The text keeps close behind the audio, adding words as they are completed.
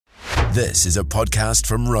This is a podcast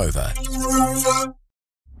from Rover.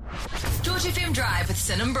 George FM Drive with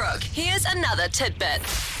Sin and Brooke. Here's another tidbit.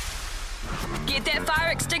 Get that fire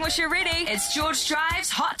extinguisher ready. It's George Drive's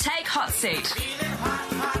Hot Take Hot Seat.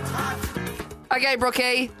 Okay,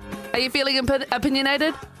 Brookie, are you feeling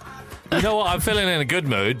opinionated? You know what? I'm feeling in a good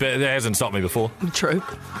mood, but it hasn't stopped me before. True.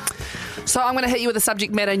 So I'm going to hit you with a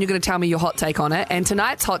subject matter and you're going to tell me your hot take on it. And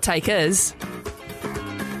tonight's hot take is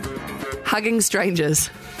hugging strangers.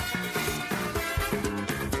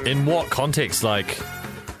 In what context? Like,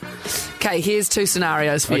 Okay, here's two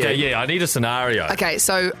scenarios for you. okay, yeah, I need a scenario. Okay,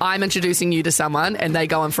 so I'm introducing you to someone and they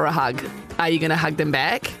go in for a hug. Are you going to hug them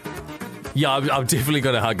back? Yeah, I'm definitely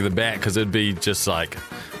going to hug them back because it'd be just like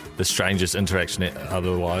the strangest interaction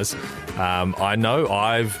otherwise. I know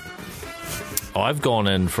I've gone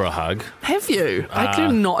in for a hug. Have you? I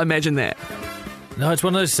could not imagine that. No, it's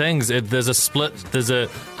one of those things. There's a split. There's a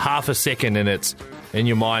half a second, and it's in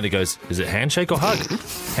your mind. It goes, is it handshake or hug?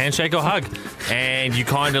 Handshake or hug? And you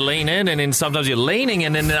kind of lean in, and then sometimes you're leaning,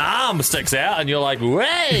 and then the arm sticks out, and you're like,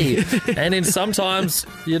 way! And then sometimes,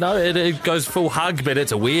 you know, it goes full hug, but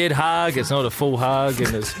it's a weird hug. It's not a full hug,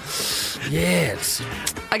 and it's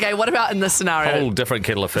Okay, what about in this scenario? whole different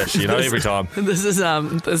kettle of fish, you know, every time. This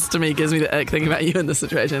to me gives me the ick thinking about you in this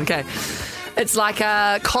situation. Okay, it's like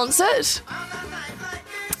a concert,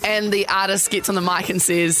 and the artist gets on the mic and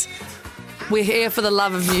says, "We're here for the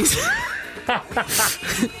love of music.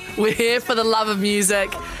 We're here for the love of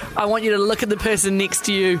music. I want you to look at the person next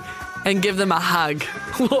to you and give them a hug."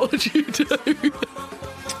 What would you do?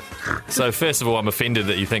 So first of all, I'm offended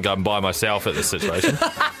that you think I'm by myself at this situation.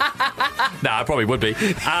 No, I probably would be.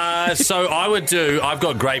 So I've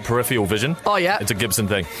got great peripheral vision. Oh, yeah? It's a Gibson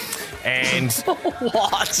thing. And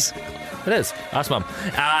What? it is. Ask Mum.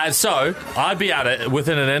 So I'd be able to,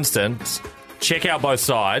 within an instant, check out both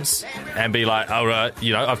sides and be like, all right,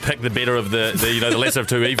 you know, I've picked the better of the lesser of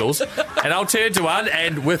two evils. And I'll turn to one,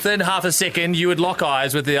 and within half a second, you would lock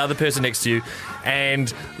eyes with the other person next to you,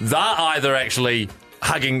 and they're either actually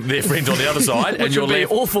hugging their friend on the other side, Which and you're would be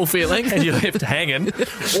left, an awful feeling. and you're left hanging,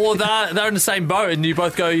 or they're in the same boat, and you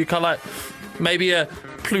both go, you kind of like maybe a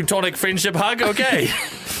plutonic friendship hug, okay?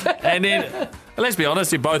 And then, let's be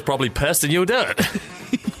honest, you're both probably pissed, and you'll do it.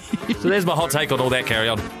 So there's my hot take on all that. Carry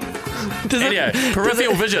on. Anyway,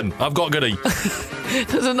 peripheral vision. I've got goodie.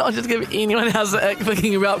 Does it not just give anyone else the ick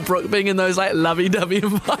thinking about Brooke being in those like lovey-dovey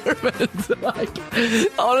environments? Like,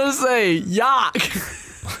 honestly, yuck.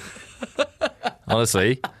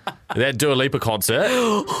 Honestly, that Dua Lipa concert,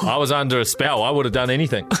 I was under a spell. I would have done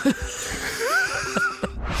anything.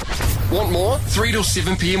 Want more? 3 till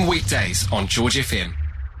 7 p.m. weekdays on George FM.